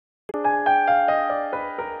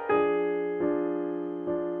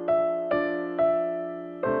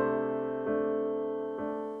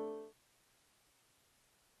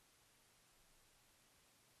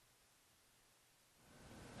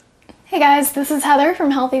Hey guys, this is Heather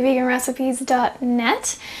from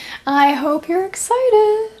healthyveganrecipes.net. I hope you're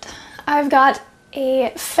excited. I've got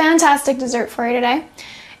a fantastic dessert for you today.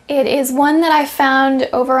 It is one that I found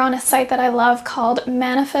over on a site that I love called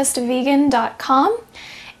manifestvegan.com,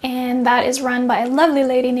 and that is run by a lovely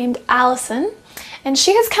lady named Allyson. And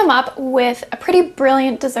she has come up with a pretty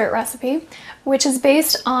brilliant dessert recipe, which is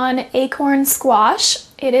based on acorn squash.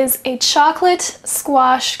 It is a chocolate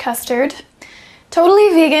squash custard. Totally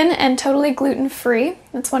vegan and totally gluten-free.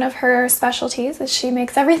 That's one of her specialties, is she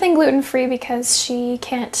makes everything gluten-free because she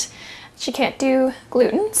can't do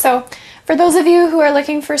gluten. So for those of you who are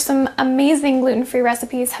looking for some amazing gluten-free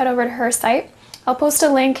recipes, head over to her site. I'll post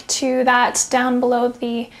a link to that down below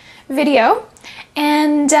the video.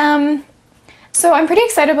 And so I'm pretty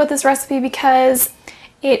excited about this recipe because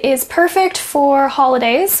it is perfect for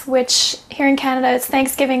holidays, which here in Canada is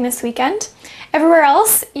Thanksgiving this weekend. Everywhere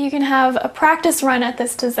else, you can have a practice run at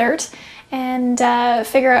this dessert and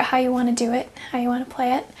figure out how you want to do it, how you want to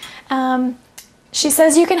play it. She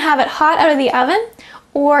says you can have it hot out of the oven,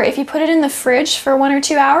 or if you put it in the fridge for 1 or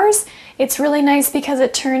 2 hours, it's really nice because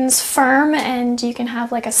it turns firm and you can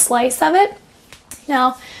have like a slice of it.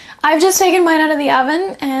 Now, I've just taken mine out of the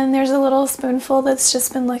oven and there's a little spoonful that's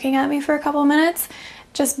just been looking at me for a couple minutes,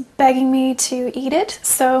 just begging me to eat it.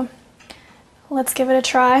 So let's give it a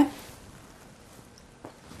try.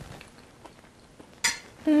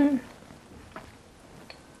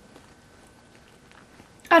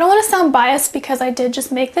 I don't want to sound biased because I did just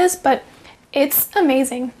make this, but it's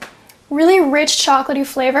amazing. Really rich chocolatey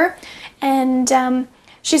flavor, and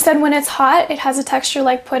she said when it's hot it has a texture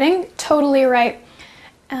like pudding. Totally right.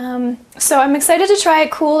 So I'm excited to try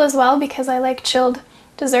it cool as well because I like chilled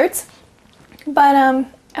desserts, but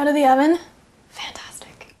out of the oven,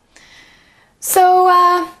 fantastic. So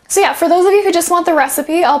yeah, for those of you who just want the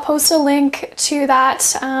recipe, I'll post a link to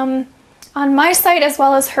that on my site as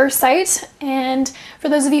well as her site. And for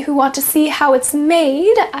those of you who want to see how it's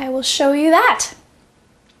made, I will show you that.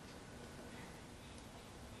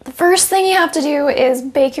 The first thing you have to do is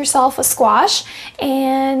bake yourself a squash,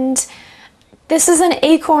 and this is an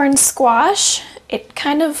acorn squash. It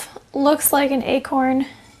kind of looks like an acorn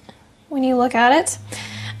when you look at it.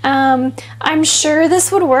 I'm sure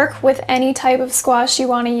this would work with any type of squash you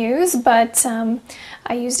want to use, but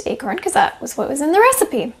I used acorn because that was what was in the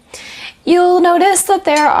recipe. You'll notice that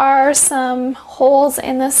there are some holes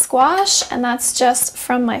in this squash, and that's just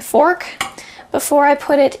from my fork. Before I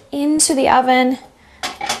put it into the oven,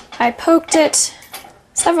 I poked it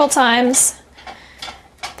several times.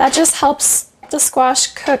 That just helps the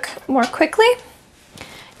squash cook more quickly.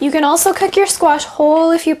 You can also cook your squash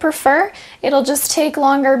whole if you prefer. It'll just take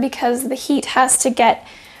longer because the heat has to get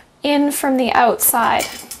in from the outside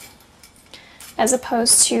as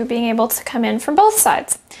opposed to being able to come in from both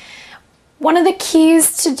sides. One of the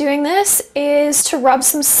keys to doing this is to rub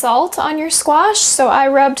some salt on your squash. So I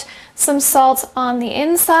rubbed some salt on the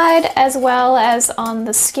inside as well as on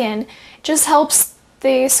the skin. It just helps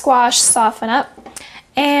the squash soften up.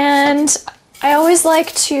 And I always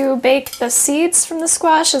like to bake the seeds from the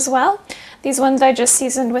squash as well. These ones I just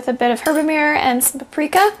seasoned with a bit of herbamere and some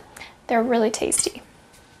paprika. They're really tasty.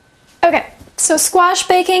 Okay, so squash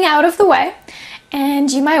baking out of the way,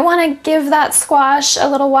 and you might want to give that squash a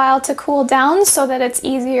little while to cool down so that it's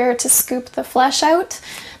easier to scoop the flesh out.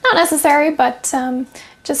 Not necessary, but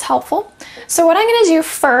just helpful. So what I'm going to do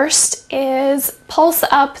first is pulse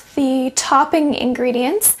up the topping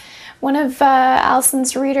ingredients. One of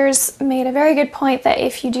Allison's readers made a very good point that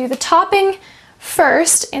if you do the topping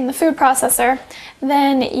first in the food processor,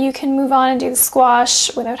 then you can move on and do the squash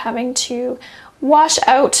without having to wash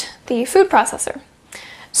out the food processor.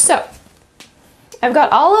 So I've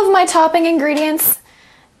got all of my topping ingredients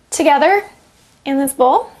together in this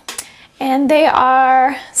bowl, and they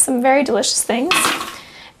are some very delicious things.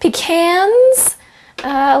 Pecans,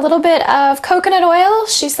 a little bit of coconut oil.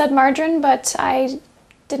 She said margarine, but I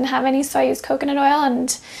didn't have any, so I used coconut oil,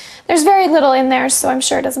 and there's very little in there, so I'm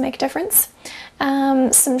sure it doesn't make a difference.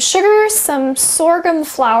 Some sugar, some sorghum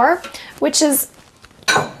flour, which is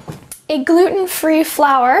a gluten-free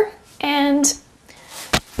flour, and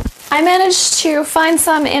I managed to find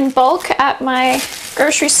some in bulk at my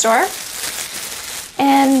grocery store.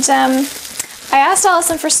 And I asked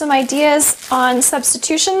Allyson for some ideas on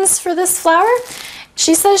substitutions for this flour.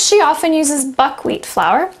 She says she often uses buckwheat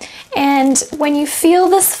flour, and when you feel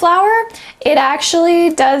this flour, it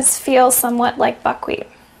actually does feel somewhat like buckwheat.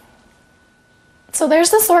 So there's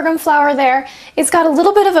the sorghum flour there. It's got a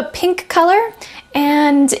little bit of a pink color,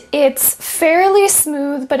 and it's fairly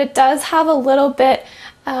smooth, but it does have a little bit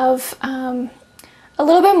of a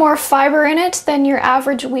little bit more fiber in it than your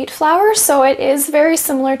average wheat flour, so it is very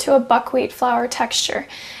similar to a buckwheat flour texture.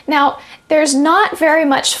 Now, there's not very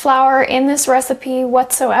much flour in this recipe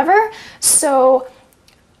whatsoever, so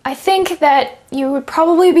I think that you would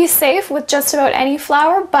probably be safe with just about any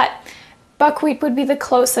flour, but buckwheat would be the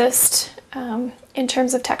closest in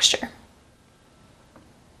terms of texture.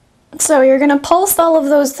 So you're going to pulse all of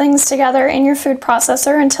those things together in your food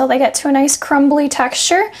processor until they get to a nice crumbly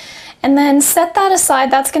texture, and then set that aside.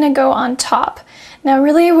 That's going to go on top. Now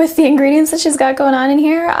really, with the ingredients that she's got going on in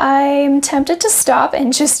here, I'm tempted to stop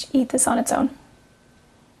and just eat this on its own.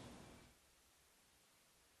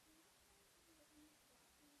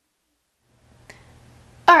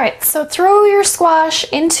 Alright, so throw your squash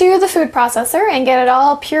into the food processor and get it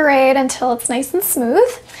all pureed until it's nice and smooth.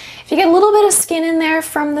 If you get a little bit of skin in there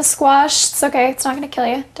from the squash, it's okay, it's not going to kill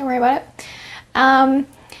you, don't worry about it.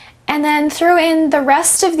 And then throw in the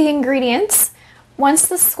rest of the ingredients once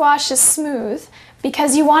the squash is smooth,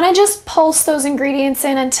 because you want to just pulse those ingredients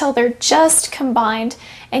in until they're just combined.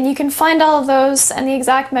 And you can find all of those and the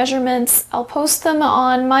exact measurements. I'll post them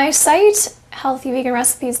on my site,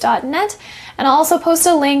 healthyveganrecipes.net, and I'll also post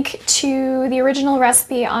a link to the original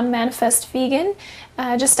recipe on Manifest Vegan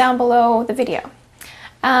just down below the video.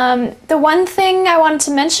 The one thing I wanted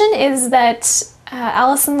to mention is that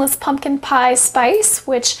Allyson lists pumpkin pie spice,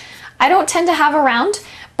 which I don't tend to have around,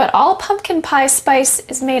 but all pumpkin pie spice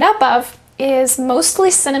is made up of is mostly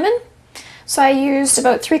cinnamon. So I used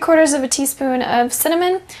about 3/4 of a teaspoon of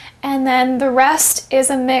cinnamon, and then the rest is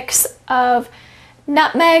a mix of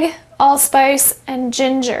nutmeg, allspice, and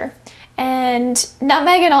ginger. And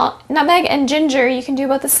nutmeg and ginger, you can do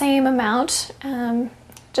about the same amount,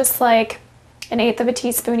 just like 1/8 of a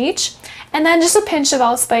teaspoon each. And then just a pinch of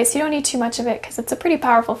allspice. You don't need too much of it because it's a pretty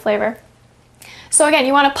powerful flavor. So again,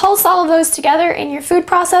 you want to pulse all of those together in your food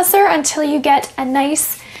processor until you get a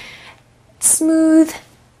nice, smooth,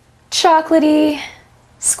 chocolatey,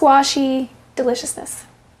 squashy deliciousness.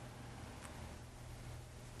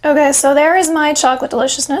 Okay, so there is my chocolate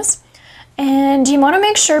deliciousness. And you want to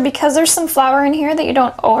make sure, because there's some flour in here, that you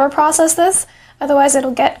don't over process this, otherwise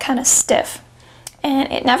it'll get kind of stiff.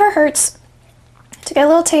 And it never hurts to get a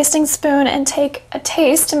little tasting spoon and take a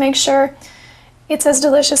taste to make sure it's as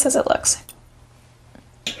delicious as it looks.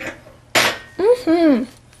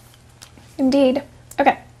 Indeed.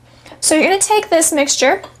 Okay, so you're going to take this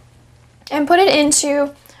mixture and put it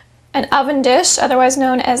into an oven dish, otherwise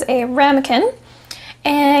known as a ramekin,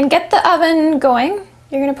 and get the oven going.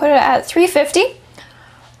 You're going to put it at 350.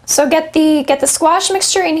 So get the squash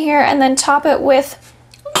mixture in here and then top it with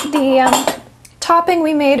the topping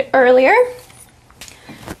we made earlier.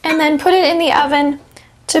 And then put it in the oven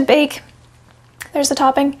to bake. There's the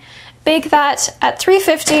topping. Bake that at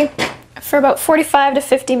 350 for about 45 to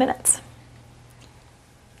 50 minutes.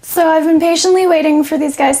 So I've been patiently waiting for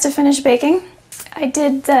these guys to finish baking. I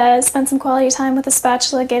did spend some quality time with the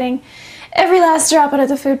spatula getting every last drop out of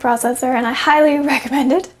the food processor, and I highly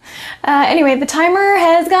recommend it. Anyway, the timer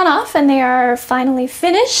has gone off and they are finally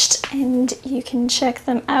finished, and you can check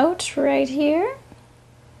them out right here.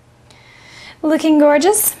 Looking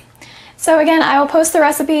gorgeous. So again, I will post the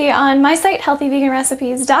recipe on my site,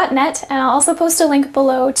 healthyveganrecipes.net, and I'll also post a link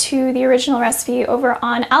below to the original recipe over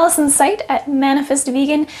on Allyson's site at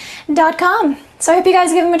manifestvegan.com. So I hope you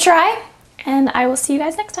guys give them a try, and I will see you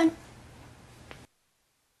guys next time.